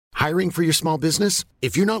Hiring for your small business?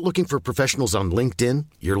 If you're not looking for professionals on LinkedIn,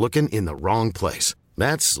 you're looking in the wrong place.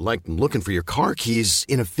 That's like looking for your car keys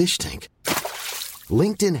in a fish tank.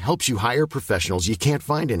 LinkedIn helps you hire professionals you can't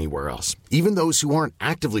find anywhere else, even those who aren't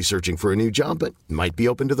actively searching for a new job but might be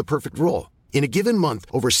open to the perfect role. In a given month,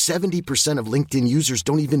 over 70% of LinkedIn users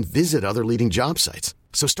don't even visit other leading job sites.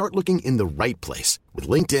 So start looking in the right place. With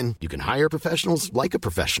LinkedIn, you can hire professionals like a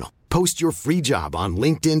professional. Post your free job on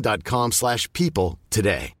linkedin.com/people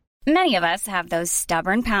today. Many of us have those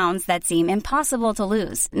stubborn pounds that seem impossible to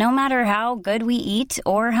lose, no matter how good we eat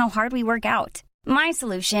or how hard we work out. My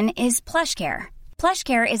solution is PlushCare.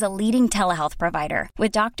 PlushCare is a leading telehealth provider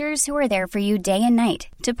with doctors who are there for you day and night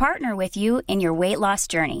to partner with you in your weight loss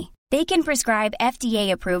journey. They can prescribe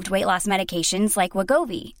FDA-approved weight loss medications like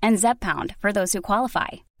Wegovy and Zepbound for those who qualify.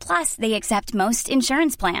 Plus, they accept most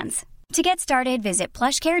insurance plans. To get started, visit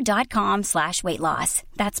plushcare.com/weightloss.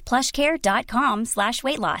 That's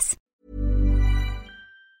plushcare.com/weightloss.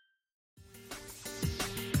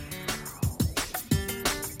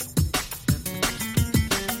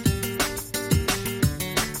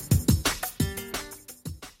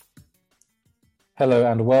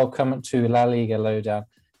 Hello and welcome to LaLiga Lowdown,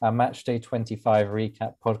 our Matchday 25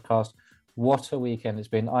 recap podcast. What a weekend it's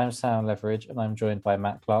been. I'm Sam Leveridge and I'm joined by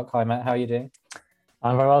Matt Clark. Hi Matt, how are you doing?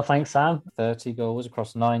 I'm very well, thanks Sam. 30 goals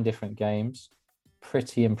across 9 different games.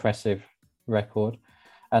 Pretty impressive record.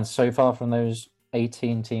 And so far from those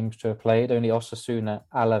 18 teams to have played, only Osasuna,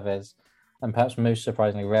 Alaves, and perhaps most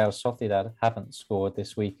surprisingly Real Sociedad haven't scored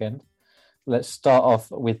this weekend. Let's start off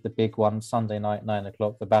with the big one, Sunday night, 9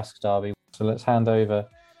 o'clock, the Basque Derby. So let's hand over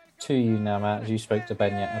to you now, Matt, as you spoke to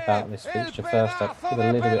Beñat about this fixture. First up, with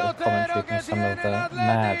a little bit of commentary from some of the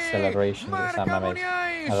mad celebrations that San Mamés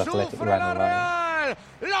as Athletic ran away.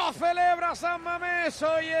 Lo celebra San Mamés,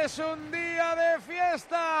 hoy es un día de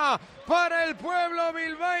fiesta para el pueblo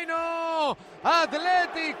bilbaíno.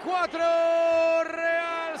 Athletic 4,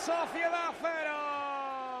 Real Sociedad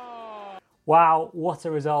 0. Wow, what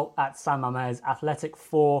a result at San Mamés. Athletic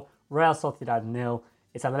 4, Real Sociedad 0.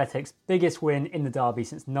 It's Athletic's biggest win in the derby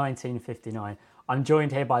since 1959. I'm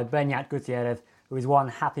joined here by Beñat Gutierrez, who is one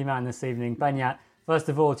happy man this evening. Beñat, first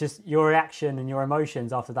of all, just your reaction and your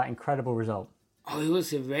emotions after that incredible result. Oh, it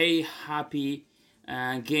was a very happy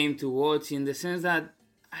game to watch in the sense that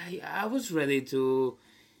I was ready to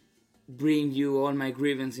bring you all my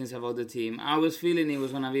grievances about the team. I was feeling it was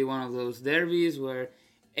going to be one of those derbies where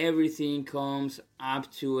everything comes up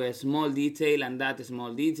to a small detail, and that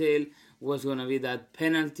small detail was going to be that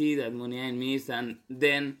penalty that Muniain missed, and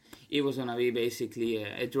then it was going to be basically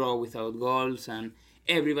a draw without goals, and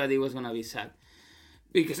everybody was going to be sad.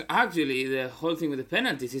 Because actually, the whole thing with the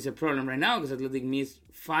penalties is a problem right now, because Athletic missed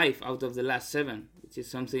 5 out of the last 7, which is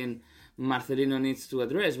something Marcelino needs to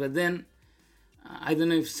address. But then, I don't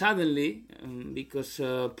know if suddenly, because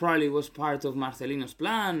probably was part of Marcelino's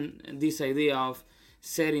plan, this idea of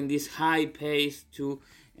setting this high pace to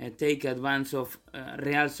take advantage of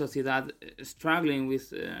Real Sociedad struggling with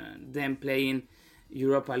them playing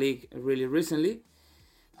Europa League really recently.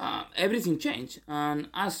 Everything changed, and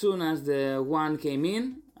as soon as the one came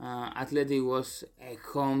in, Athletic was a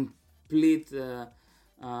complete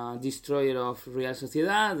destroyer of Real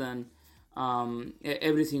Sociedad, and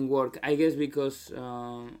everything worked. I guess because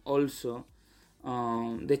also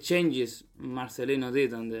the changes Marcelino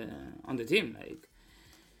did on the team, like.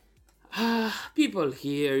 People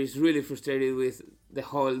here is really frustrated with the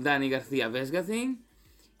whole Dani Garcia Vesga thing.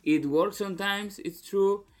 It works sometimes, it's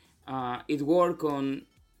true. It worked on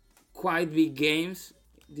quite big games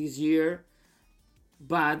this year,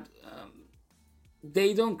 but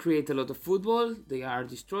they don't create a lot of football. They are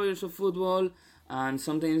destroyers of football, and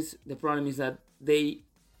sometimes the problem is that they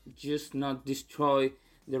just not destroy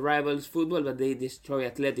the rivals' football, but they destroy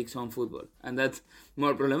Athletic's own football, and that's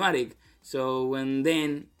more problematic. So when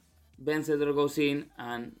then Ben Cedro goes in,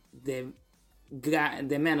 and the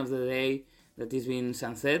man of the day that is being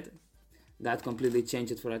Sunset, that completely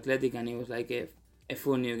changed it for Athletic, and it was like a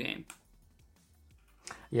full new game.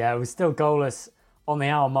 Yeah, it was still goalless on the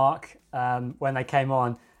hour mark when they came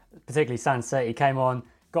on, particularly Sunset. He came on,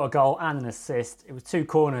 got a goal and an assist. It was 2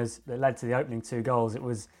 corners that led to the opening 2 goals. It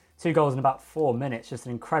was 2 goals in about 4 minutes, just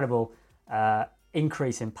an incredible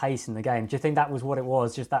increase in pace in the game. Do you think that was what it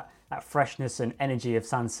was, just that freshness and energy of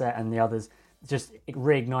Sunset and the others, just it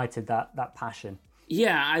reignited that passion?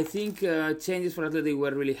 Yeah, I think changes for Athletic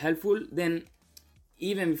were really helpful. Then,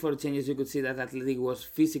 even before changes, you could see that Athletic was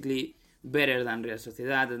physically better than Real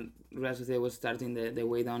Sociedad, and Real Sociedad was starting the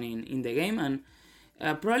way down in the game, and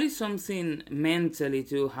probably something mentally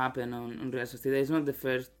to happen on Real Sociedad. It's not the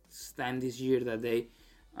first time this year that they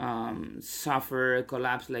suffer a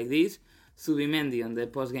collapse like this. Zubimendi on the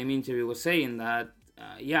post-game interview was saying that,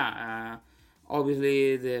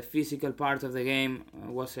 obviously the physical part of the game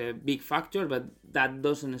was a big factor, but that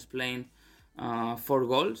doesn't explain 4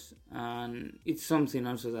 goals. And it's something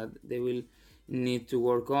also that they will need to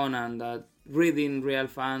work on, and that reading Real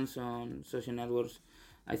fans on social networks,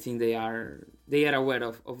 I think they are aware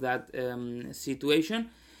of that situation.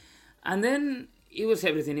 And then it was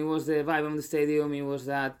everything. It was the vibe of the stadium. It was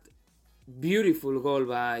that beautiful goal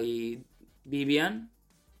by Vivian,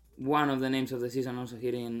 one of the names of the season also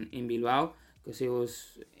here in Bilbao, because it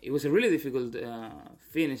was a really difficult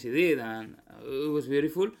finish he did, and it was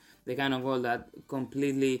beautiful. The kind of goal that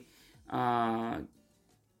completely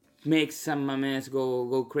makes San Mamés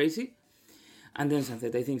go crazy. And then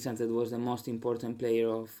Sancet. I think Sancet was the most important player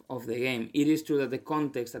of the game. It is true that the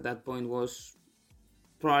context at that point was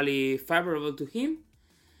probably favorable to him,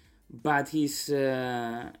 but he's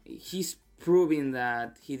proving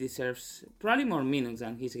that he deserves probably more minutes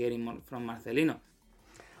than he's getting from Marcelino.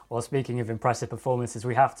 Well, speaking of impressive performances,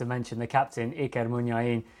 we have to mention the captain, Iker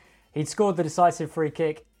Muniain. He'd scored the decisive free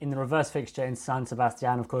kick in the reverse fixture in San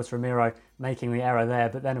Sebastian, of course, Ramiro making the error there.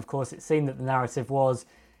 But then, of course, it seemed that the narrative was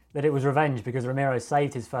that it was revenge because Ramiro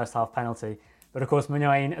saved his first half penalty. But, of course,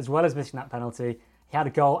 Muniain, as well as missing that penalty, he had a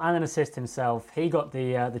goal and an assist himself. He got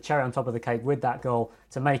the cherry on top of the cake with that goal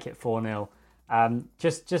to make it 4-0.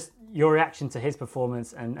 Just your reaction to his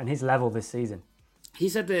performance and his level this season.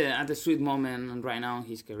 He's at the sweet moment right now in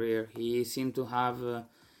his career. He seemed to have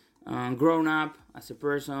grown up as a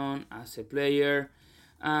person, as a player,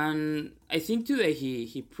 and I think today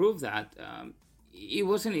he proved that. It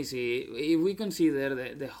wasn't easy. If we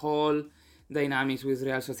consider the whole dynamics with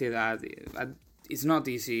Real Sociedad, it's not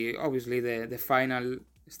easy. Obviously, the final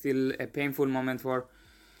still a painful moment for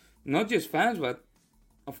not just fans, but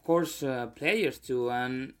of course players too.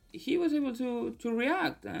 And he was able to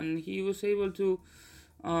react, and he was able to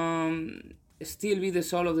still be the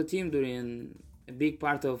soul of the team during a big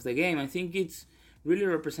part of the game. I think it's really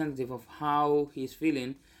representative of how he's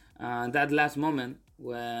feeling. That last moment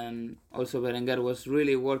when also Berenguer was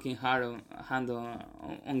really working hard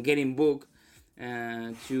on getting booked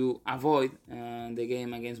to avoid the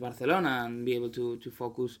game against Barcelona and be able to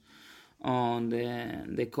focus on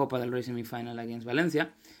the Copa del Rey semi-final against Valencia.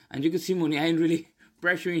 And you could see Muniain really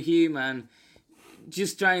pressuring him and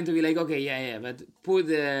just trying to be like, okay, but put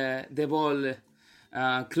the ball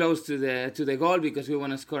close to the goal because we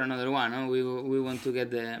want to score another one. No? We want to get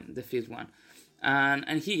the fifth one.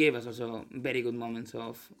 And he gave us also very good moments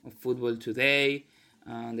of football today.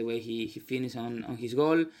 The way he finished on his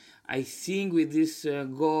goal. I think with this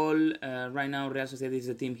goal, right now Real Sociedad is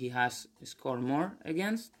the team he has scored more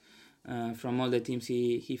against from all the teams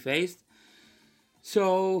he faced.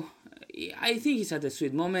 So I think he's at a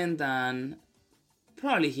sweet moment, and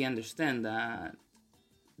probably he understands that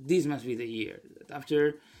this must be the year.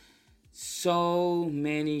 After so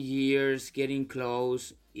many years getting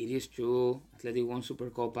close, it is true, Athletic won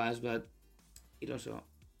Supercopas, but it also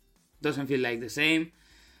doesn't feel like the same.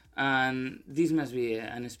 And this must be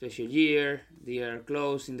an special year. They are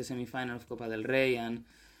close in the semi-final of Copa del Rey, and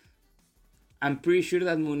I'm pretty sure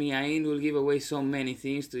that Muniain will give away so many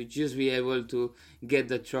things to just be able to get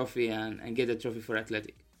the trophy and get the trophy for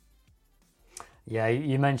Athletic. Yeah,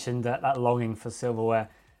 you mentioned that longing for silverware.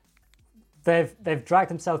 They've dragged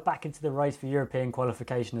themselves back into the race for European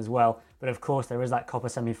qualification as well. But of course, there is that Copa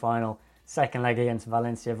semi-final, second leg against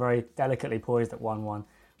Valencia, very delicately poised at 1-1.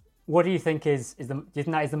 What do you think do you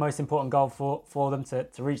think that is the most important goal for them to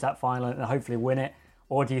reach that final and hopefully win it?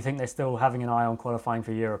 Or do you think they're still having an eye on qualifying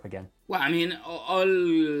for Europe again? Well, I mean, all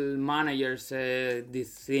managers say this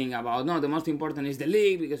thing about, no, the most important is the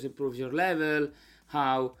league because it proves your level,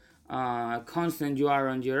 how constant you are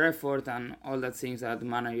on your effort, and all that things that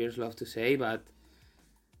managers love to say. But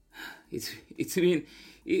it's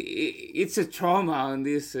a trauma in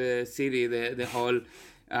this city, the whole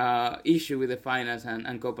issue with the finals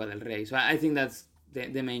and Copa del Rey. So I think that's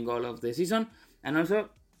the main goal of the season. And also,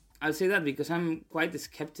 I'll say that because I'm quite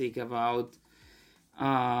skeptic about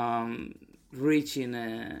reaching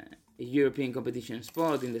a European competition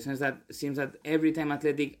spot, in the sense that it seems that every time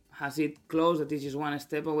Athletic has it close, that is just one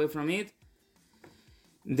step away from it,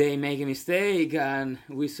 they make a mistake, and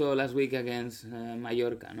we saw last week against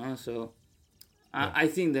Mallorca, no? So yeah. I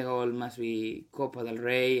think the goal must be Copa del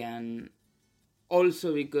Rey, and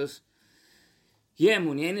also because,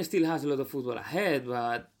 Muniain still has a lot of football ahead,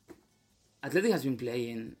 but Athletic has been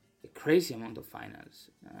playing a crazy amount of finals,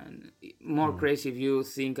 and more crazy if you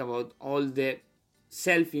think about all the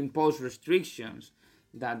self-imposed restrictions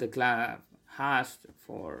that the club has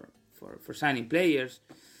for for signing players.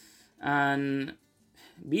 And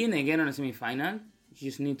being again on a semi-final, you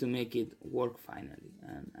just need to make it work finally.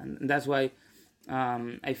 And that's why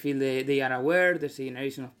I feel they are aware there's a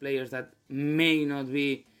generation of players that may not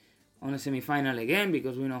be on a semi-final again,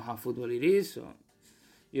 because we know how football it is. So,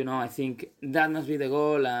 I think that must be the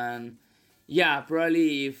goal. And yeah,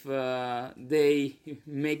 probably if they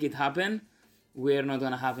make it happen, we're not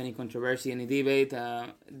going to have any controversy, any debate.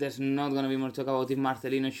 There's not going to be more talk about if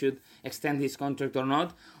Marcelino should extend his contract or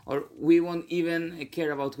not. Or we won't even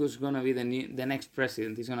care about who's going to be the next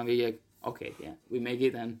president. It's going to be like, okay, yeah, we make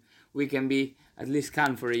it and we can be at least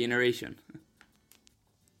calm for a generation.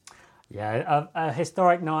 Yeah, a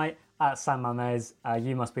historic night at San Mamés.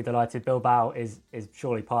 You must be delighted. Bilbao is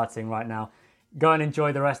surely partying right now. Go and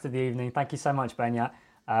enjoy the rest of the evening. Thank you so much, Beñat.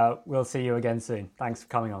 We'll see you again soon. Thanks for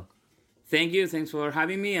coming on. Thank you. Thanks for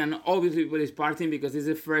having me. And obviously, people is partying because this is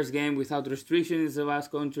the first game without restrictions in the Basque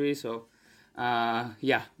Country. So,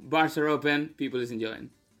 bars are open. People is enjoying.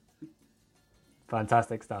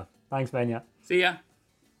 Fantastic stuff. Thanks, Beñat. See ya.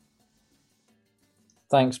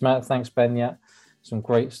 Thanks, Matt. Thanks, Beñat. Some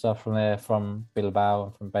great stuff from Bilbao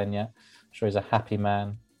and from Beñat. I'm sure he's a happy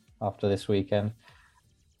man after this weekend.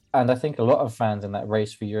 And I think a lot of fans in that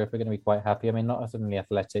race for Europe are going to be quite happy. I mean, not only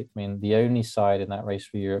Athletic. I mean, the only side in that race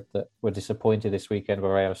for Europe that were disappointed this weekend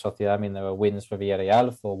were Real Sociedad. I mean, there were wins for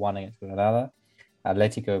Villarreal 4-1 against Granada.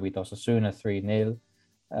 Atletico beat Osasuna 3-0.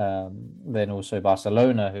 Then also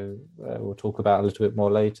Barcelona, who we'll talk about a little bit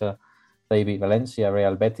more later. They beat Valencia.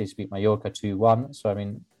 Real Betis beat Mallorca 2-1. So, I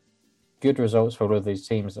mean, good results for all of these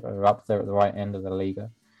teams that are up there at the right end of the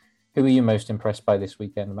Liga. Who are you most impressed by this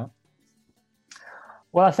weekend, Matt?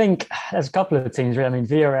 Well, I think there's a couple of teams, really. I mean,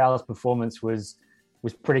 Villarreal's performance was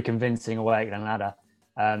pretty convincing away at Granada.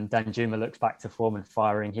 Danjuma looks back to form and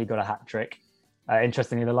firing. He got a hat-trick.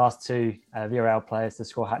 Interestingly, the last two Villarreal players to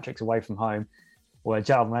score hat-tricks away from home were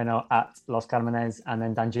João Moreno at Los Carmenes and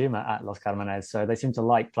then Danjuma at Los Carmenes. So they seem to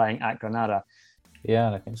like playing at Granada.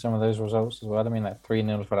 Yeah, I think some of those results as well. I mean, that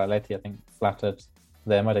 3-0 for Atleti, I think, flattered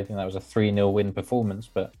them. I don't think that was a 3-0 win performance,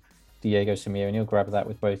 but Diego Simeone grabbed that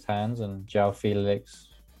with both hands, and João Felix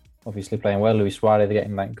obviously playing well. Luis Suarez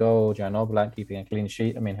getting that goal, Jan Oblak keeping a clean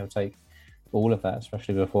sheet. I mean, he'll take all of that,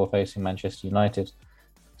 especially before facing Manchester United.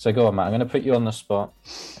 So go on, Matt. I'm going to put you on the spot.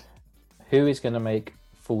 Who is going to make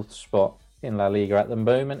fourth spot in La Liga? At the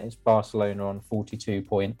moment, it's Barcelona on 42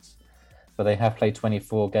 points, but they have played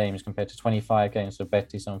 24 games compared to 25 games for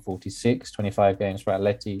Betis on 46, 25 games for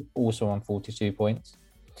Atleti, also on 42 points.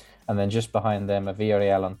 And then just behind them are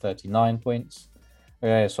Villarreal on 39 points,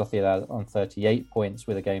 Real Sociedad on 38 points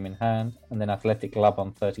with a game in hand, and then Athletic Club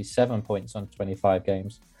on 37 points on 25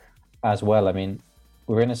 games as well. I mean,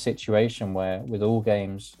 we're in a situation where with all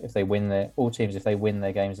teams, if they win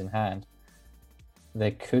their games in hand,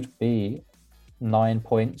 there could be 9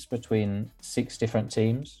 points between 6 different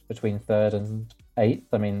teams, between third and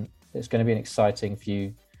eighth. I mean, it's going to be an exciting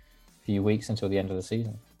few weeks until the end of the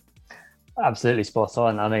season. Absolutely spot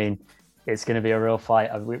on. I mean, it's going to be a real fight.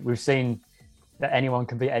 We've seen that anyone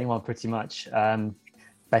can beat anyone pretty much.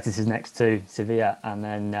 Betis is next to Sevilla, and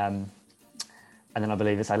then I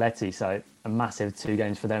believe it's Atleti. So a massive 2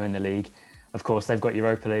 games for them in the league. Of course, they've got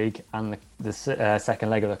Europa League and the second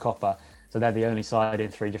leg of the Copa. So they're the only side in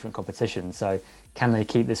 3 different competitions. So can they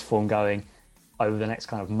keep this form going over the next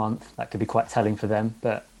kind of month? That could be quite telling for them.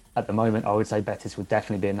 But at the moment, I would say Betis would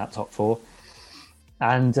definitely be in that top 4.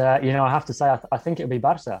 And, I have to say, I think it'll be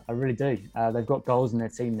Barca. I really do. They've got goals in their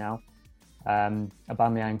team now.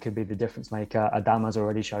 Aubameyang could be the difference maker. Adama's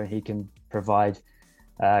already shown he can provide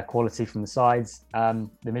quality from the sides. The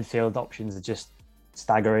midfield options are just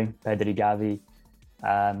staggering. Pedri, Gavi.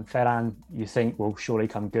 Ferran, you think, will surely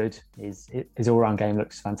come good. His all-round game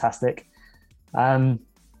looks fantastic.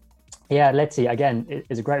 Atleti, again,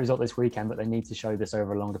 it's a great result this weekend, but they need to show this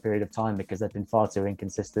over a longer period of time because they've been far too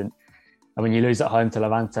inconsistent. And when you lose at home to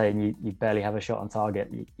Levante and you barely have a shot on target,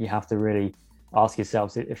 you have to really ask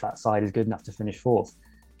yourselves if that side is good enough to finish fourth.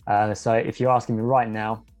 So if you're asking me right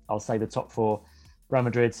now, I'll say the top 4, Real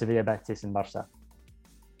Madrid, Sevilla, Betis and Barca.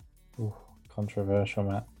 Ooh, controversial,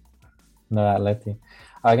 Matt. No, Atleti.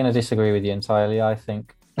 I'm going to disagree with you entirely. I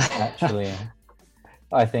think, actually,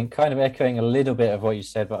 kind of echoing a little bit of what you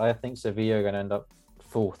said, but I think Sevilla are going to end up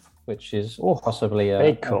fourth, which is possibly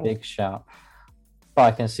a big shout. But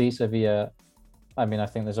I can see Sevilla. I mean, I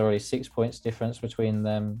think there's already 6 points difference between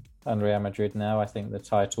them and Real Madrid now. I think the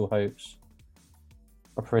title hopes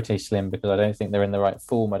are pretty slim because I don't think they're in the right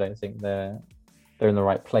form. I don't think they're in the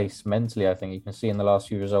right place mentally. I think you can see in the last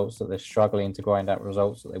few results that they're struggling to grind out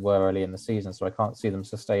results that they were early in the season. So I can't see them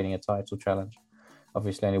sustaining a title challenge.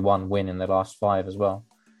 Obviously, only 1 win in the last 5 as well.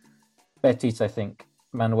 Betis, I think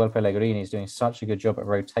Manuel Pellegrini is doing such a good job at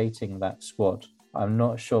rotating that squad. I'm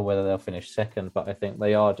not sure whether they'll finish second, but I think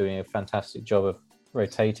they are doing a fantastic job of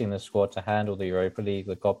rotating the squad to handle the Europa League,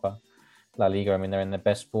 the Copa, La Liga. I mean, they're in the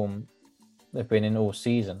best form they've been in all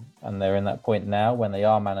season, and they're in that point now when they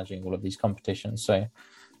are managing all of these competitions. So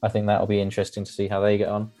I think that'll be interesting to see how they get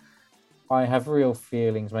on. I have real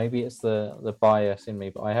feelings, maybe it's the bias in me,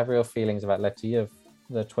 but I have real feelings about Atleti of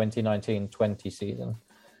the 2019-20 season.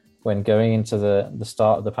 When going into the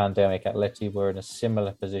start of the pandemic, Atleti were in a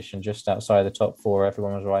similar position just outside the top four.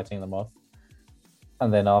 Everyone was writing them off.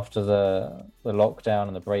 And then after the lockdown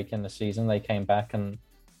and the break in the season, they came back and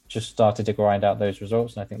just started to grind out those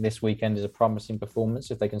results. And I think this weekend is a promising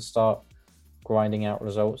performance. If they can start grinding out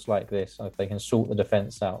results like this, and if they can sort the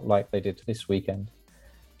defence out like they did this weekend,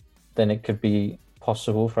 then it could be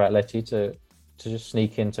possible for Atleti to just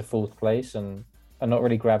sneak into fourth place and not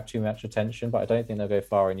really grab too much attention, but I don't think they'll go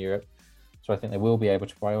far in Europe. So I think they will be able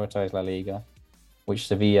to prioritise La Liga, which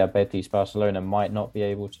Sevilla, Betis, Barcelona might not be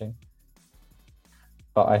able to.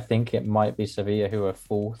 But I think it might be Sevilla who are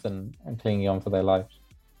fourth and clinging on for their lives.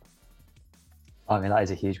 I mean, that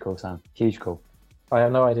is a huge call, Sam. Huge call. I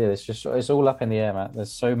have no idea. It's all up in the air, Matt.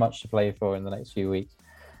 There's so much to play for in the next few weeks.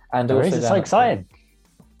 And There is, it's so exciting.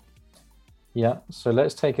 Yeah, so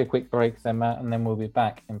let's take a quick break then, Matt, and then we'll be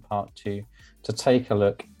back in part 2 to take a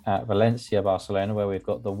look at Valencia, Barcelona, where we've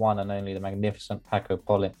got the one and only, the magnificent Paco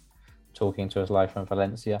Polit talking to us live from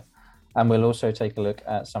Valencia. And we'll also take a look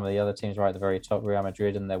at some of the other teams right at the very top, Real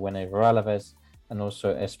Madrid and their win over Alaves, and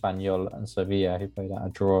also Espanyol and Sevilla, who played out a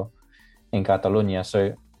draw in Catalonia.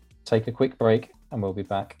 So take a quick break and we'll be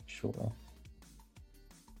back shortly.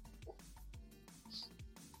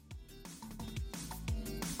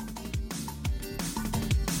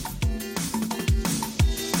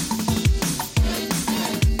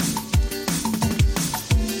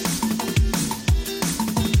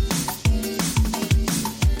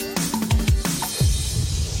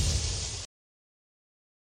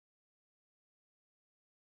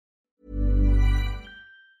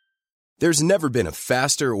 There's never been a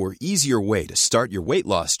faster or easier way to start your weight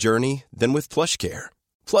loss journey than with PlushCare.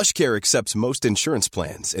 PlushCare accepts most insurance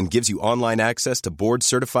plans and gives you online access to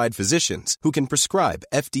board-certified physicians who can prescribe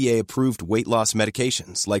FDA-approved weight loss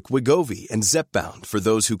medications like Wegovy and Zepbound for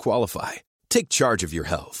those who qualify. Take charge of your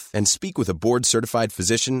health and speak with a board-certified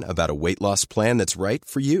physician about a weight loss plan that's right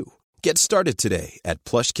for you. Get started today at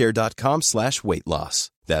plushcare.com/weight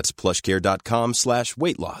loss. That's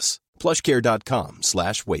plushcare.com/weight loss.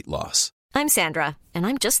 plushcare.com/weight loss. I'm Sandra, and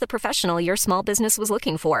I'm just the professional your small business was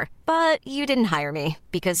looking for. But you didn't hire me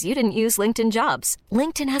because you didn't use LinkedIn Jobs.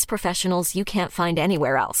 LinkedIn has professionals you can't find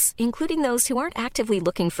anywhere else, including those who aren't actively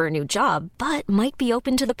looking for a new job, but might be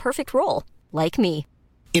open to the perfect role, like me.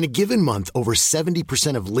 In a given month, over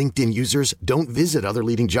 70% of LinkedIn users don't visit other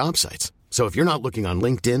leading job sites. So if you're not looking on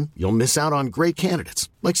LinkedIn, you'll miss out on great candidates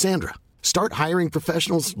like Sandra. Start hiring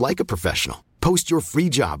professionals like a professional. Post your free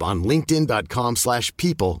job on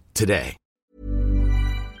linkedin.com/people today.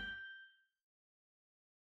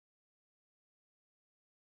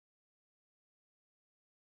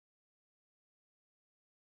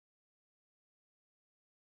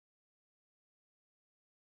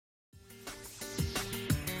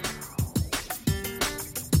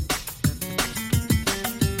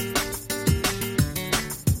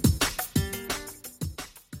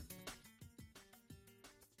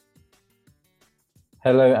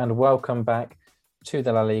 Hello and welcome back to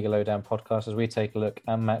the La Liga Lowdown podcast as we take a look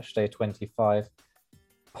at Matchday 25.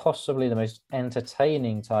 Possibly the most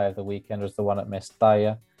entertaining tie of the weekend was the one at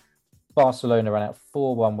Mestalla. Barcelona ran out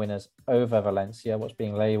 4-1 winners over Valencia, what's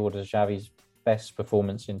being labelled as Xavi's best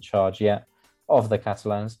performance in charge yet of the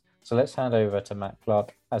Catalans. So let's hand over to Matt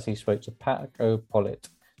Clark as he spoke to Paco Polit,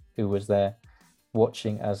 who was there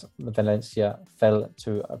watching as Valencia fell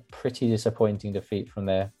to a pretty disappointing defeat from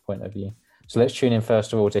their point of view. So let's tune in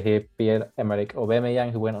first of all to hear Pierre-Emerick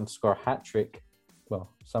Aubameyang, who went on to score a hat-trick. Well,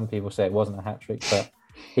 some people say it wasn't a hat-trick, but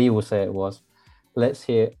he will say it was. Let's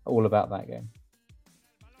hear all about that game.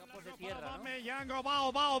 La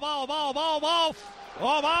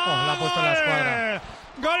ha puesto en la escuadra.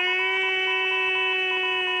 ¡Gol!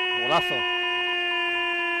 Golazo.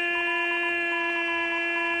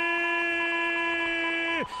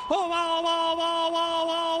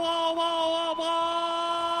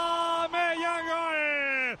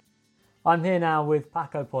 I'm here now with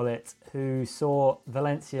Paco Polit, who saw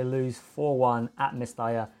Valencia lose 4-1 at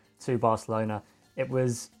Mestalla to Barcelona. It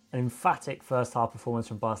was an emphatic first half performance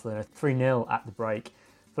from Barcelona, 3-0 at the break.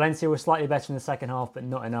 Valencia was slightly better in the second half, but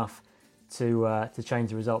not enough to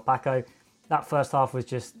change the result. Paco, that first half was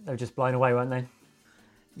they were just blown away, weren't they?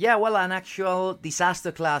 Yeah, well, an actual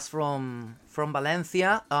disaster class from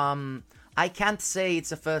Valencia. I can't say it's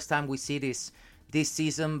the first time we see this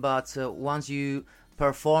season, but once you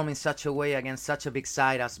perform in such a way against such a big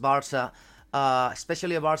side as Barca,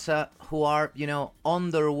 especially a Barca who are, on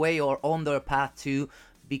their way or on their path to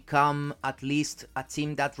become at least a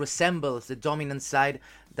team that resembles the dominant side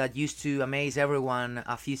that used to amaze everyone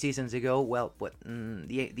a few seasons ago. Well, but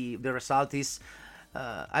the result is,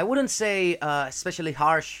 I wouldn't say especially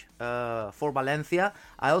harsh for Valencia.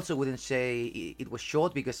 I also wouldn't say it was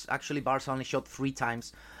short, because actually Barca only shot 3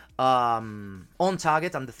 times on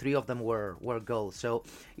target, and the 3 of them were goals. So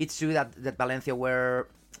it's true that Valencia were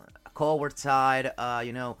a coward side,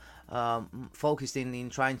 focused in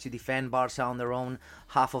trying to defend Barca on their own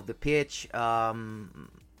half of the pitch,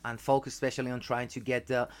 and focused especially on trying to get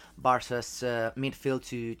Barca's midfield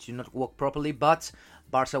to not work properly. But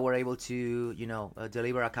Barca were able to,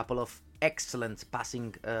 deliver a couple of excellent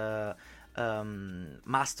passing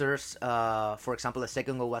masters. For example, the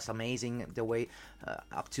second goal was amazing. The way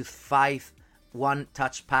up to 5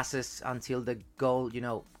 one-touch passes until the goal,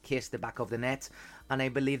 kissed the back of the net. And I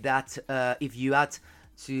believe that if you add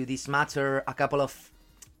to this matter a couple of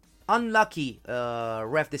unlucky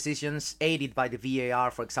ref decisions aided by the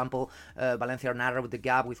VAR, for example, Valencia narrowed the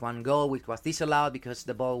gap with 1 goal, which was disallowed because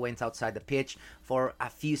the ball went outside the pitch for a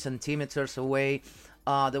few centimeters away.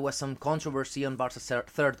 There was some controversy on Barca's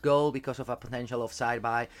third goal because of a potential offside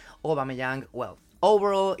by Aubameyang. Well,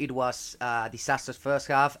 overall, it was a disastrous first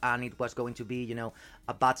half, and it was going to be,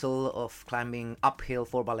 a battle of climbing uphill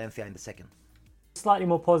for Valencia in the second. Slightly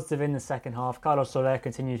more positive in the second half. Carlos Soler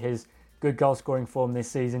continued his good goal scoring form this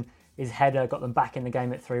season. His header got them back in the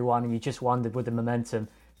game at 3-1, and you just wondered, would the momentum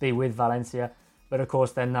be with Valencia? But of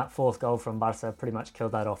course, then that 4th goal from Barca pretty much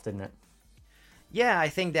killed that off, didn't it? Yeah, I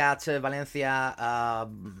think that Valencia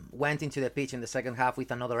went into the pitch in the second half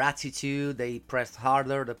with another attitude. They pressed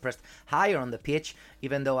harder, they pressed higher on the pitch,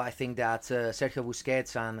 even though I think that Sergio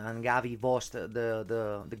Busquets and Gavi bossed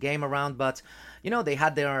the game around. But, they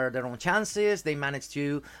had their own chances. They managed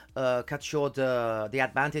to cut short the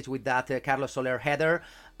advantage with that Carlos Soler header.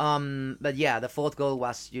 But yeah, the 4th goal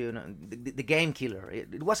was, the game killer.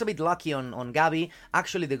 It was a bit lucky on Gavi.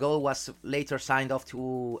 Actually, the goal was later signed off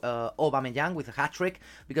to Aubameyang with a hat-trick,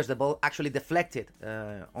 because the ball actually deflected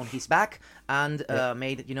on his back and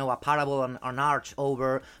made, a parable, an arch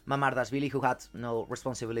over Mamardashvili, who had no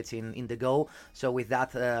responsibility in the goal. So with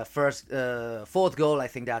that 4th goal, I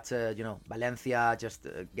think that, Valencia just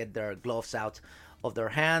get their gloves out of their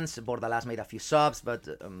hands. Bordalas made a few subs, but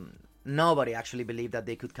nobody actually believed that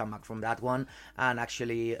they could come back from that one. And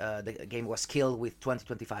actually, the game was killed with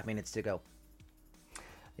 20-25 minutes to go.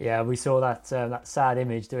 Yeah, we saw that sad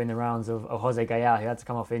image doing the rounds of Jose Gaya, who had to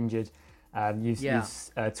come off injured. You've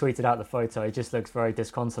tweeted out the photo. He just looks very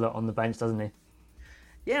disconsolate on the bench, doesn't he?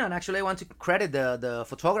 Yeah, and actually I want to credit the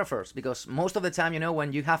photographers, because most of the time,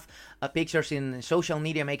 when you have pictures in social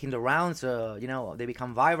media making the rounds, they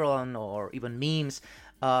become viral or even memes,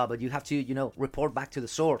 but you have to, report back to the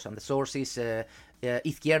source, and the source is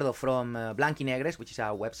Izquierdo from Blanquinegres, which is a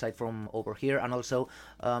website from over here, and also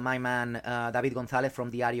my man David Gonzalez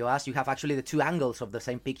from Diario AS. You have actually the 2 angles of the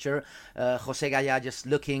same picture. Jose Gaya just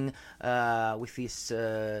looking with his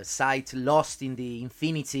sight lost in the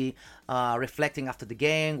infinity, reflecting after the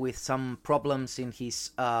game with some problems in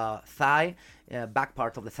his thigh, back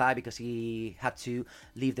part of the thigh, because he had to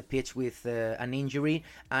leave the pitch with an injury,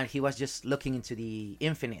 and he was just looking into the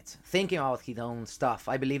infinite, thinking about his own stuff.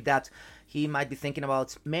 I believe that he might be thinking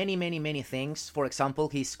about many things. For example,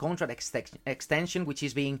 his contract extension, which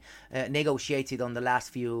is being negotiated on the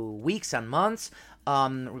last few weeks and months.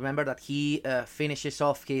 Remember that he finishes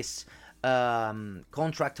off his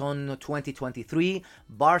contract on 2023.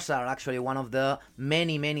 Barca are actually one of the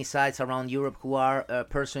many sides around Europe who are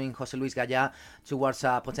pursuing Jose Luis Gaya towards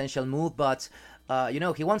a potential move, but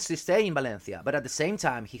he wants to stay in Valencia, but at the same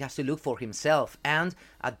time he has to look for himself. And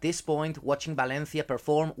at this point, watching Valencia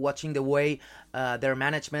perform, watching the way their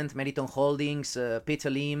management, Meriton Holdings,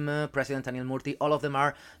 Peter Lim, President Anil Murthy, all of them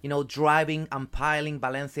are driving and piling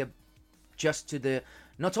Valencia just to the,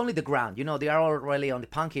 not only the ground, they are already on the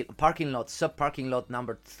parking lot, sub-parking lot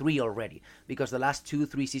number 3 already, because the last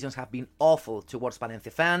 2-3 seasons have been awful towards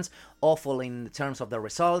Valencia fans, awful in terms of the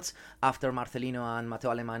results, after Marcelino and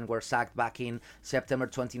Mateo Alemán were sacked back in September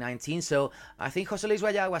 2019. So I think Jose Luis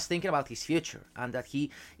Gaya was thinking about his future, and that he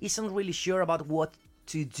isn't really sure about what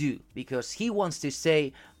to do, because he wants to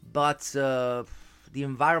stay, but the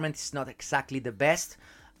environment is not exactly the best.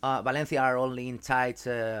 Valencia are only in tight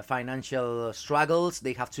financial struggles.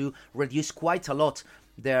 They have to reduce quite a lot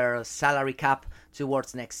their salary cap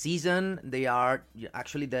towards next season. They are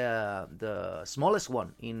actually the smallest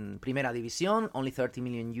one in Primera División, only 30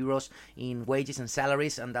 million euros in wages and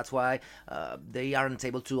salaries, and that's why they aren't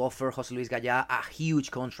able to offer José Luis Gallá a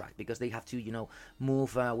huge contract, because they have to,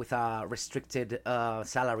 move with a restricted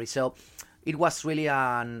salary. So it was really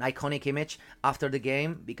an iconic image after the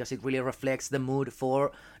game, because it really reflects the mood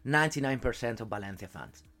for 99% of Valencia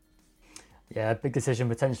fans. Yeah, big decision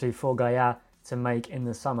potentially for Gallá to make in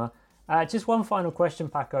the summer. Just one final question,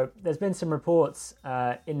 Paco. There's been some reports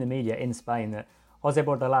in the media in Spain that Jose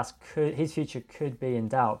Bordalas, his future could be in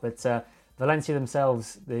doubt, but Valencia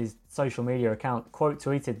themselves, the social media account, quote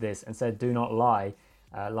tweeted this and said, "Do not lie,"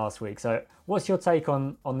 last week. So what's your take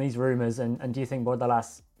on these rumours, and do you think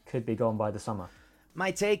Bordalas could be gone by the summer?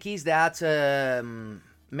 My take is that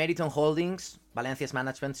Meriton Holdings, Valencia's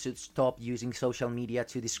management, should stop using social media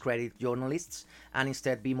to discredit journalists and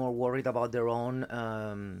instead be more worried about their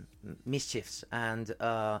own mischiefs and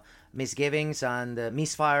misgivings and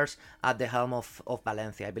misfires at the helm of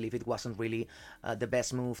Valencia. I believe it wasn't really the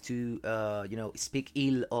best move to speak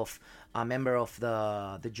ill of a member of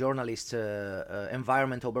the journalist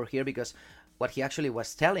environment over here, because what he actually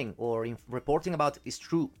was telling or reporting about is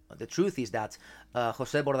true. The truth is that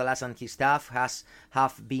José Bordalas and his staff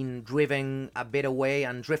have been driven a bit away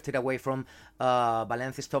and drifted away from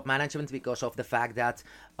Valencia's top management because of the fact that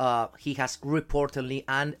he has reportedly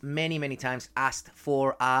and many times asked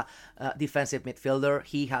for a defensive midfielder.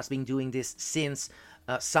 He has been doing this since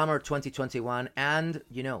summer 2021, and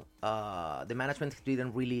the management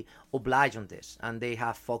didn't really oblige on this, and they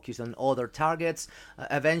have focused on other targets.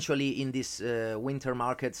 Eventually in this winter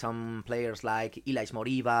market, some players like Ilais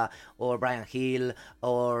Moriba or Brian Hill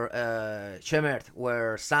or Schemert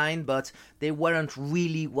were signed, but they weren't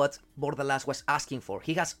really what Bordalas was asking for.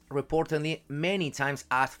 He has reportedly many times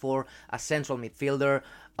asked for a central midfielder,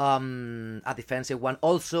 a defensive one,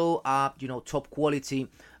 also a top quality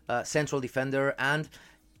central defender. And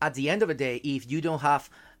at the end of the day, if you don't have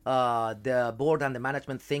the board and the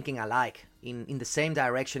management thinking alike in the same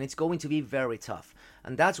direction, it's going to be very tough.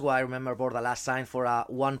 And that's why I remember Bordalas signed for a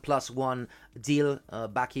 1+1 deal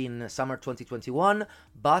back in summer 2021.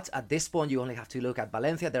 But at this point, you only have to look at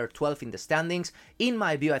Valencia. They're 12th in the standings. In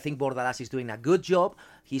my view, I think Bordalas is doing a good job.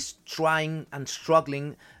 He's trying and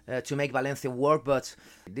struggling to make Valencia work, but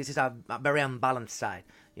this is a very unbalanced side.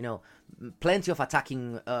 Plenty of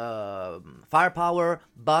attacking firepower,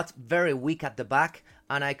 but very weak at the back,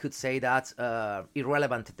 and I could say that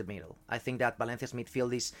irrelevant at the middle. I think that Valencia's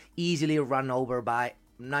midfield is easily run over by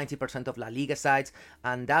 90% of LaLiga sides,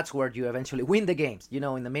 and that's where you eventually win the games, in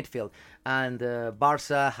the midfield. And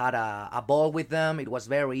Barca had a ball with them. It was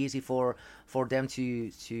very easy for them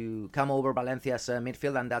to come over Valencia's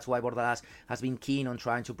midfield, and that's why Bordalas has been keen on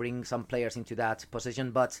trying to bring some players into that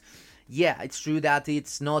position. But yeah, it's true that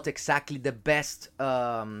it's not exactly the best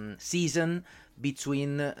season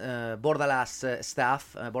between Bordalas'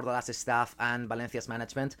 staff and Valencia's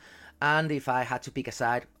management. And if I had to pick a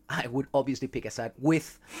side, I would obviously pick a side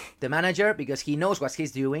with the manager, because he knows what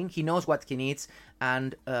he's doing, he knows what he needs,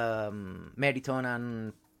 and Meriton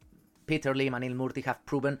and Peter Lim and Il Murti have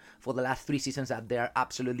proven for the last 3 seasons that they're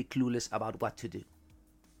absolutely clueless about what to do.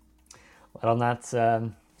 Well, on that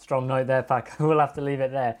strong note there, Paco, we'll have to leave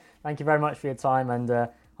it there. Thank you very much for your time, and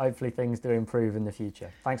hopefully things do improve in the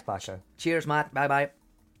future. Thanks, Paco. Cheers, Matt. Bye-bye.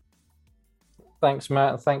 Thanks,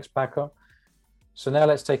 Matt, and thanks, Paco. So now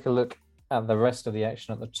let's take a look at the rest of the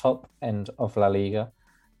action at the top end of La Liga.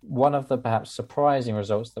 One of the perhaps surprising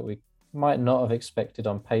results that we might not have expected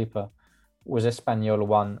on paper was Espanyol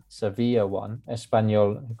 1, Sevilla 1.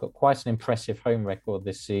 Espanyol have got quite an impressive home record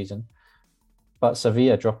this season, but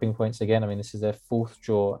Sevilla dropping points again. I mean, this is their 4th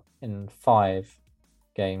draw in 5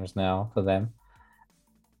 games now for them.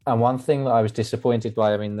 And one thing that I was disappointed by,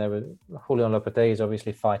 there were Julian Lopetegui is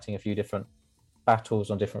obviously fighting a few different battles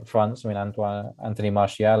on different fronts. Anthony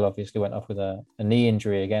Martial obviously went off with a knee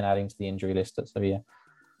injury again, adding to the injury list at Sevilla.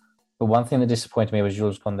 But one thing that disappointed me was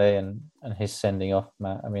Jules Condé and his sending off,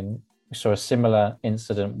 Matt. We saw a similar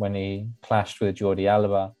incident when he clashed with Jordi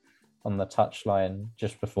Alba on the touchline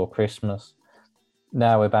just before Christmas.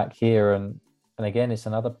 Now we're back here, and again, it's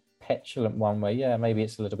another petulant one where, yeah, maybe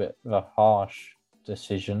it's a little bit of a harsh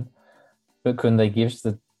decision, but Condé gives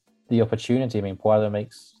the opportunity. Puado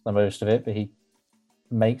makes the most of it, but he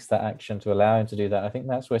makes that action to allow him to do that. I think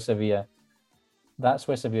that's where Sevilla are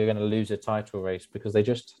going to lose a title race, because they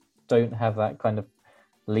just don't have that kind of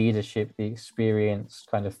leadership, the experienced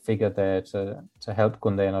kind of figure there to help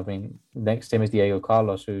Condé. And next to him is Diego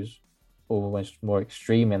Carlos, who's almost more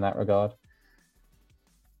extreme in that regard.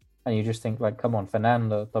 And you just think, like, come on,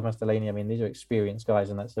 Fernando, Thomas Delaney, I mean, these are experienced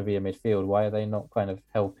guys in that Sevilla midfield. Why are they not kind of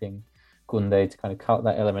helping Koundé to kind of cut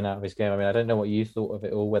that element out of his game? I mean, I don't know what you thought of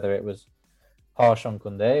it all, whether it was harsh on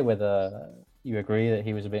Koundé, whether you agree that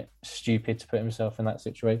he was a bit stupid to put himself in that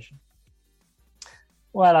situation.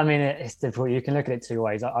 Well, I mean, it's difficult. You can look at it two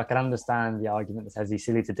ways. I can understand the argument that says he's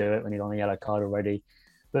silly to do it when he's on a yellow card already.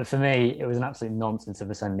 But for me, it was an absolute nonsense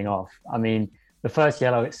of a sending off. I mean, the first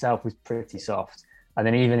yellow itself was pretty soft. And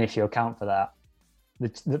then even if you account for that,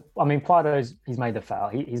 I mean, he's made the foul.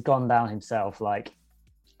 He's gone down himself. Like,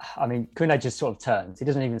 I mean, Koundé just sort of turns. He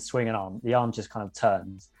doesn't even swing an arm. The arm just kind of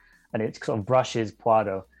turns and it sort of brushes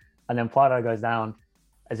Puado. And then Puado goes down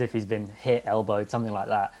as if he's been hit, elbowed, something like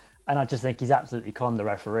that. And I just think he's absolutely conned the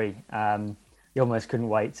referee. He almost couldn't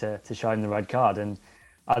wait to show him the red card. And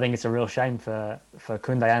I think it's a real shame for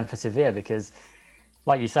Koundé and for Sevilla because,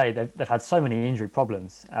 like you say, they've had so many injury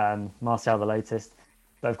problems. Martial the latest.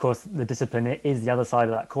 But of course, the discipline is the other side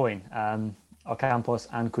of that coin. Ocampos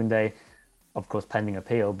and Koundé, of course, pending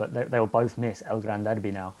appeal, but they will both miss El Gran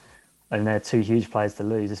Derby now. And they're two huge players to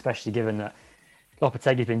lose, especially given that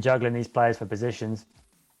Lopetegui's been juggling these players for positions.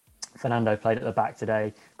 Fernando played at the back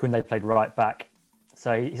today. Koundé played right back.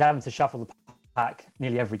 So he's having to shuffle the pack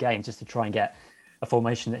nearly every game just to try and get a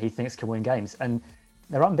formation that he thinks can win games. And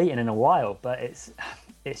they're unbeaten in a while, but it's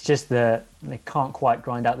just that they can't quite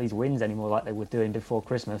grind out these wins anymore like they were doing before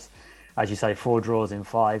Christmas. As you say, 4 draws in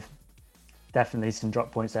 5. Definitely some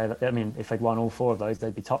drop points there. I mean, if they'd won all 4 of those,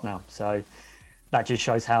 they'd be top now. So that just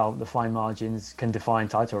shows how the fine margins can define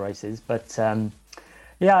title races. But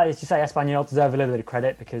yeah, as you say, Espanyol deserve a little bit of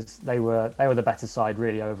credit because they were the better side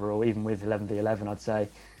really overall, even with 11v11, I'd say.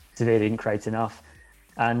 Sevilla didn't create enough.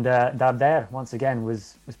 And Darder, once again,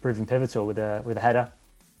 was proving pivotal with a header.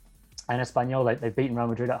 And Espanyol, they've beaten Real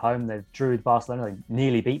Madrid at home. They've drew with Barcelona. They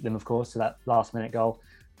nearly beat them, of course, to that last-minute goal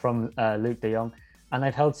from Luke de Jong. And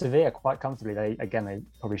they've held Sevilla quite comfortably. They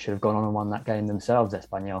probably should have gone on and won that game themselves,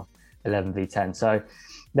 Espanyol, 11v10. So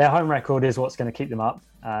their home record is what's going to keep them up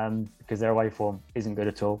because their away form isn't good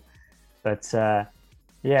at all. But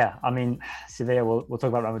yeah, I mean, Sevilla, we'll talk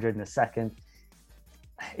about Real Madrid in a second.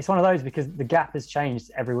 It's one of those because the gap has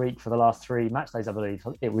changed every week for the last 3 match days, I believe.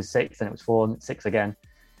 It was 6, then it was 4, and 6 again.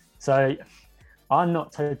 So I'm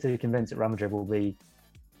not totally convinced that Real Madrid will be,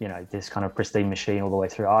 this kind of pristine machine all the way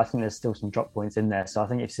through. I think there's still some drop points in there. So I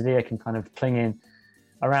think if Sevilla can kind of cling in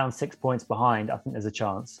around 6 points behind, I think there's a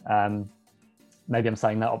chance. Maybe I'm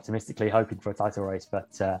saying that optimistically, hoping for a title race,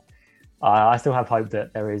 but I still have hope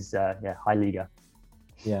that there is, high Liga.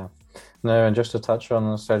 Yeah. No, and just to touch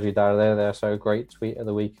on Sergi Darder there, so a great tweet of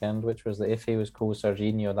the weekend, which was that if he was called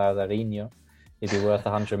Serginho Darderinho, he'd be worth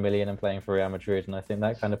 100 million and playing for Real Madrid. And I think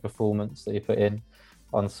that kind of performance that he put in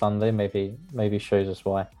on Sunday maybe shows us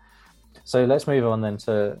why. So let's move on then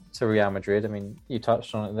to Real Madrid. I mean, you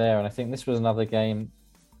touched on it there, and I think this was another game,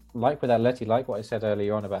 like with Atleti, like what I said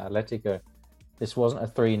earlier on about Atletico, this wasn't a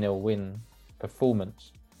 3-0 win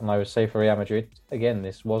performance. And I would say for Real Madrid, again,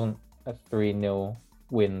 this wasn't a 3-0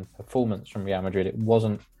 win performance from Real Madrid. It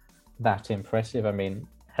wasn't that impressive. I mean,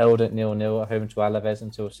 held at 0-0 at home to Alaves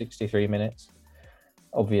until 63 minutes.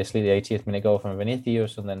 Obviously, the 80th minute goal from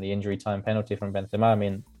Vinicius and then the injury time penalty from Benzema. I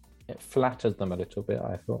mean, it flattered them a little bit,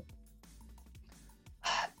 I thought.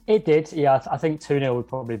 It did, yeah. I think 2-0 would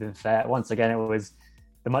probably have been fair. Once again, it was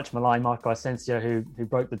the much maligned Marco Asensio who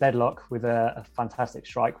broke the deadlock with a fantastic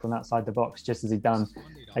strike from outside the box, just as he'd done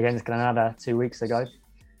against Granada 2 weeks ago.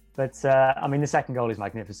 But, I mean, the second goal is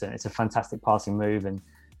magnificent. It's a fantastic passing move and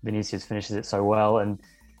Vinicius finishes it so well. And,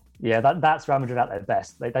 yeah, that's Real Madrid at their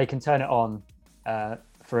best. They can turn it on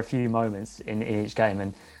for a few moments in each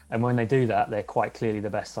game. And when they do that, they're quite clearly the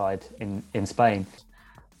best side in Spain.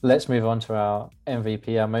 Let's move on to our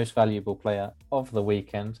MVP, our most valuable player of the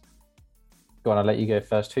weekend. Go on, I'll let you go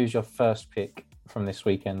first. Who's your first pick from this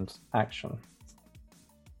weekend's action?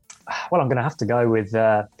 Well, I'm going to have to go with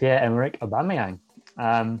Pierre-Emerick Aubameyang.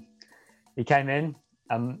 He came in,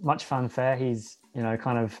 much fanfare. He's,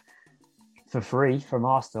 kind of for free from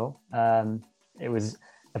Arsenal. It was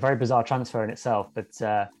a very bizarre transfer in itself, but,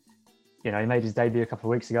 he made his debut a couple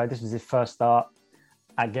of weeks ago. This was his first start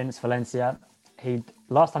against Valencia.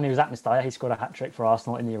 Last time he was at Mestalla, he scored a hat-trick for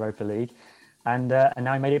Arsenal in the Europa League. And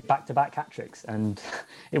now he made it back-to-back hat-tricks. And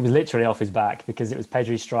it was literally off his back because it was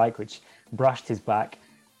Pedri's strike, which brushed his back.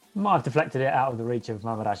 Might have deflected it out of the reach of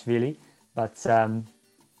Mamadashvili. But,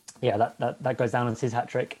 that goes down as his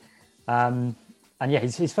hat-trick.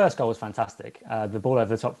 His first goal was fantastic. The ball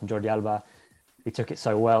over the top from Jordi Alba. He took it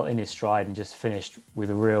so well in his stride and just finished with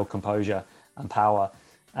a real composure and power.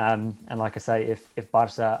 And like I say, if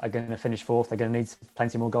Barca are going to finish fourth, they're going to need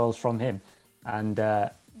plenty more goals from him. And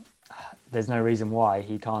there's no reason why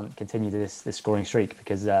he can't continue this scoring streak,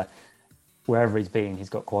 because wherever he's been, he's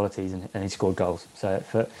got qualities and he's scored goals. So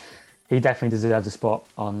he definitely deserves a spot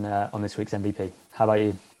on this week's MVP. How about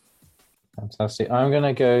you? Fantastic. I'm going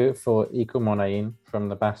to go for Iko Monain from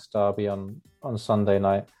the Basque Derby on Sunday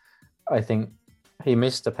night. I think he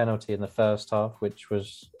missed a penalty in the first half, which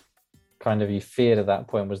was kind of, you feared at that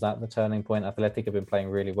point, was that the turning point? Athletic have been playing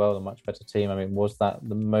really well, a much better team. I mean, was that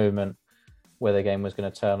the moment where the game was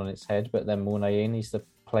going to turn on its head? But then Monain, he's the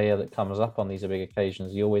player that comes up on these big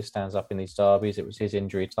occasions. He always stands up in these derbies. It was his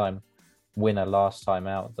injury time winner last time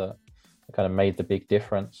out that kind of made the big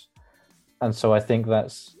difference. And so I think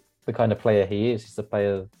that's the kind of player he is. He's the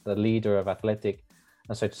player, the leader of Athletic.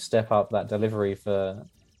 And so to step up, that delivery for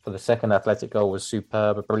the second Athletic goal was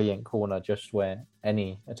superb, a brilliant corner, just where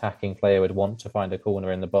any attacking player would want to find a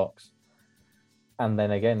corner in the box. And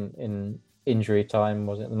then again, in injury time,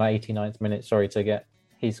 was it the 89th minute, to get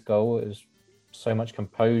his goal. It was so much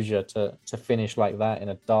composure to finish like that in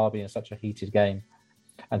a derby in such a heated game,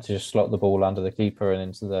 and to just slot the ball under the keeper and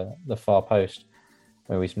into the far post.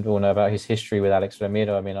 I mean, we all know about his history with Alex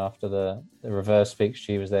Ramiro. I mean, after the reverse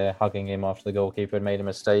fixture, he was there hugging him after the goalkeeper had made a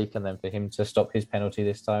mistake, and then for him to stop his penalty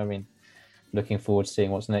this time, I mean, looking forward to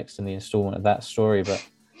seeing what's next in the instalment of that story. But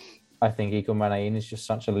I think Iko Monain is just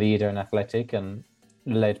such a leader and Athletic, and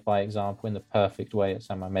led by example in the perfect way at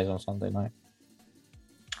San Mamés on Sunday night.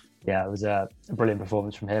 Yeah, it was a brilliant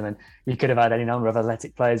performance from him, and you could have had any number of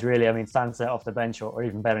Athletic players, really. I mean, Sanset off the bench, or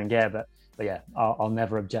even Berenguer, but yeah, I'll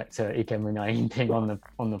never object to Iko Monain being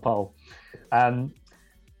on the pole.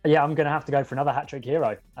 Yeah, I'm going to have to go for another hat-trick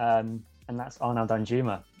hero, and that's Arnaud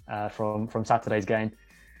Danjuma from Saturday's game.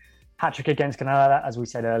 Hat-trick against Granada, as we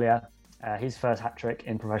said earlier, his first hat-trick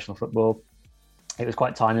in professional football. It was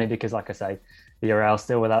quite timely because, like I say, Villarreal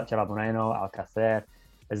still without Gerard Moreno, Alcacer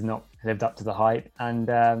has not lived up to the hype, and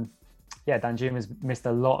Danjuma's missed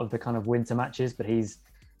a lot of the kind of winter matches, but he's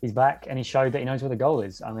back, and he showed that he knows where the goal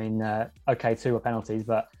is. I mean, okay, 2 were penalties,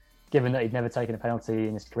 but given that he'd never taken a penalty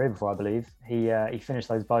in his career before, I believe, he finished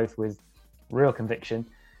those both with real conviction.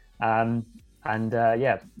 His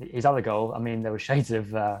other goal, I mean, there were shades of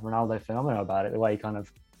Ronaldo phenomenal about it, the way he kind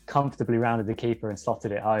of comfortably rounded the keeper and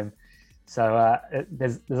slotted it home. So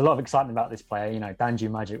there's a lot of excitement about this player. You know, Danju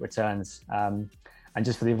Magic returns. And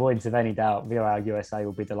just for the avoidance of any doubt, Villarreal USA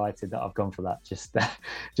will be delighted that I've gone for that, just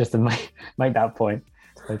to make that point.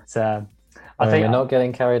 But I think we're not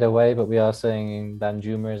getting carried away, but we are saying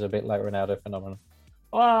Danjuma is a bit like Ronaldo phenomenon.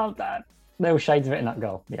 Well, there were shades of it in that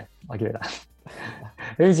goal. Yeah, I'll give it that.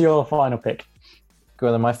 Who's your final pick?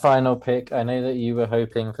 Go on, my final pick. I know that you were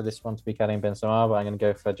hoping for this one to be Karim Benzema, but I'm going to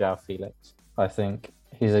go for João Felix. I think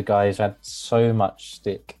he's a guy who's had so much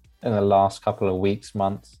stick in the last couple of weeks,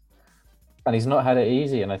 months, and he's not had it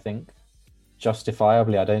easy. And I think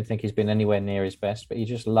justifiably, I don't think he's been anywhere near his best, but he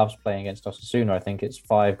just loves playing against Osasuna. I think it's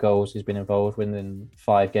 5 goals he's been involved with in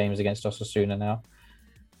 5 games against Osasuna now.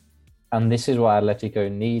 And this is what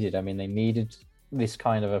Atletico needed. I mean, they needed this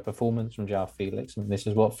kind of a performance from João Felix. And this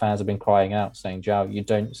is what fans have been crying out, saying, João, you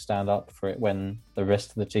don't stand up for it when the rest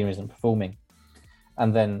of the team isn't performing.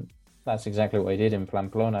 And then that's exactly what he did in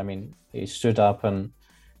Pamplona. I mean, he stood up and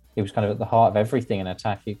he was kind of at the heart of everything in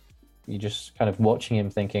attack. You just kind of watching him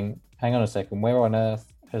thinking, hang on a second, where on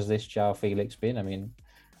earth has this João Felix been? I mean,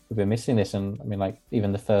 we've been missing this. And I mean, like,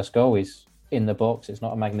 even the first goal, he's in the box. It's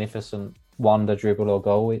not a magnificent wonder dribble or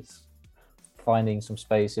goal. It's finding some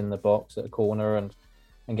space in the box at a corner and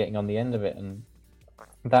getting on the end of it. And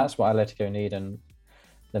that's what Atletico need. And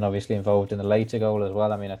then obviously involved in the later goal as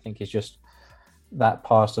well. I mean, I think it's just that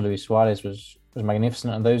pass to Luis Suarez was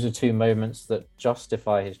magnificent. And those are 2 moments that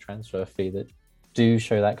justify his transfer fee, that do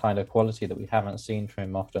show that kind of quality that we haven't seen from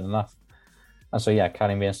him often enough. And so, yeah,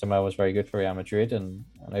 Karim Benzema was very good for Real Madrid and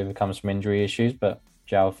overcome some injury issues. But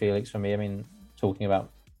João Felix, for me, I mean, talking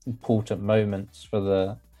about important moments for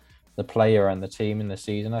the player and the team in the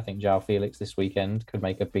season, I think João Felix this weekend could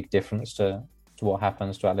make a big difference to what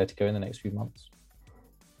happens to Atletico in the next few months.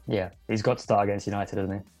 Yeah, he's got to start against United,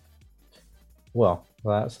 hasn't he? Well,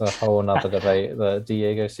 that's a whole nother debate. The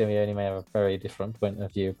Diego Simeone may have a very different point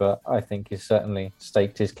of view, but I think he's certainly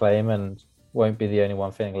staked his claim and won't be the only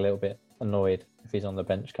one feeling a little bit annoyed if he's on the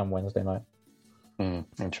bench come Wednesday night.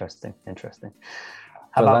 Interesting.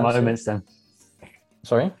 How about moments then?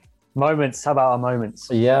 Sorry? Moments. How about our moments?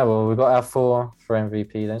 Yeah, well, we've got our 4 for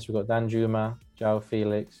MVP then. So we've got Danjuma, João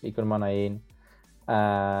Felix, Iko Monain,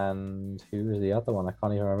 and who was the other one? I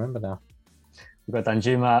can't even remember now. We've got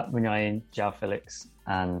Danjuma, Monain, João Felix,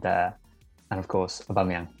 and of course,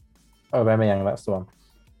 Aubameyang. Aubameyang, that's the one.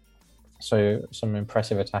 So some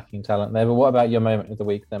impressive attacking talent there. But what about your moment of the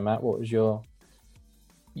week then, Matt? What was your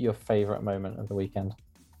your favourite moment of the weekend?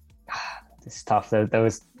 It's tough. There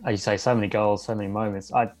was, as you say, so many goals, so many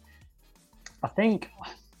moments. I think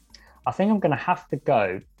I'm going to have to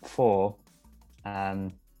go for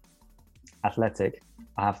Athletic.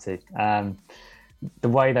 I have to. The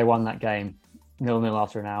way they won that game, 0-0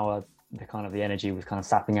 after an hour, the energy was kind of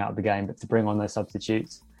sapping out of the game. But to bring on those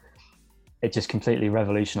substitutes, it just completely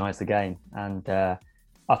revolutionised the game. And I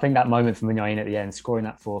think that moment from Muniain at the end, scoring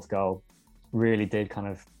that fourth goal, really did kind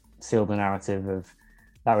of seal the narrative of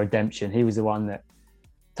that redemption. He was the one that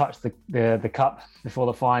touched the cup before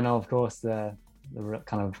the final, of course, the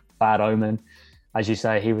kind of bad omen. As you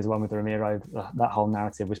say, he was the one with Ramiro. That whole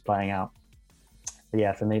narrative was playing out. But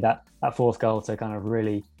yeah, for me, that fourth goal to kind of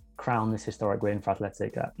really crown this historic win for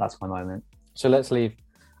Athletic, that's my moment. So let's leave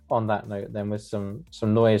on that note then with some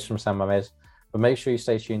noise from San Mamés. But make sure you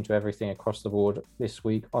stay tuned to everything across the board this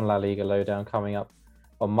week on La Liga Lowdown. Coming up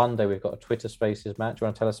on Monday, we've got a Twitter Spaces match. Do you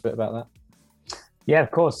want to tell us a bit about that? Yeah,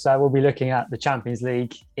 of course. We'll be looking at the Champions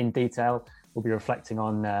League in detail. We'll be reflecting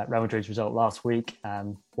on Real Madrid's result last week,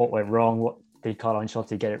 what went wrong, what did Carlo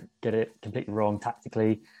Ancelotti get it completely wrong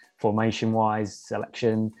tactically, formation-wise,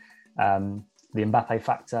 selection, the Mbappe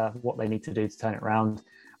factor, what they need to do to turn it around.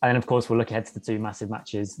 And then, of course, we'll look ahead to the two massive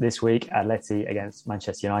matches this week, Atleti against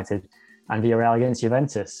Manchester United and Villarreal against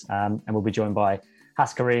Juventus. And we'll be joined by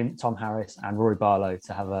Has Karim, Tom Harris and Rory Barlow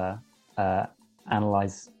to have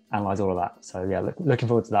analyse all of that. So, yeah, looking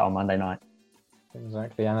forward to that on Monday night.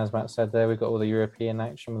 Exactly. And as Matt said there, we've got all the European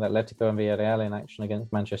action with Atletico and Villarreal in action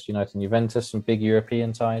against Manchester United and Juventus, some big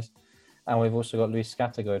European ties. And we've also got Luis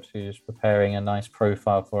Scattergood, who's preparing a nice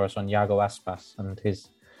profile for us on Iago Aspas and his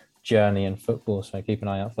journey in football. So keep an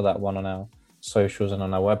eye out for that one on our socials and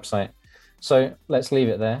on our website. So let's leave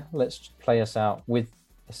it there. Let's play us out with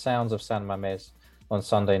the sounds of San Mamés on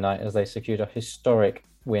Sunday night as they secured a historic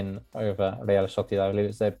win over Real Sociedad. I believe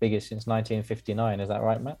it's their biggest since 1959. Is that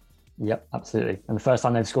right, Matt? Yep, absolutely. And the first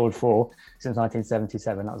time they've scored 4 since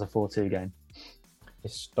 1977. That was a 4-2 game.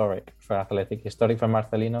 Historic for Athletic, historic for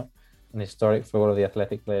Marcelino, and historic for all of the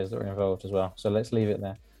Athletic players that were involved as well. So let's leave it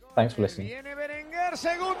there. Thanks for listening.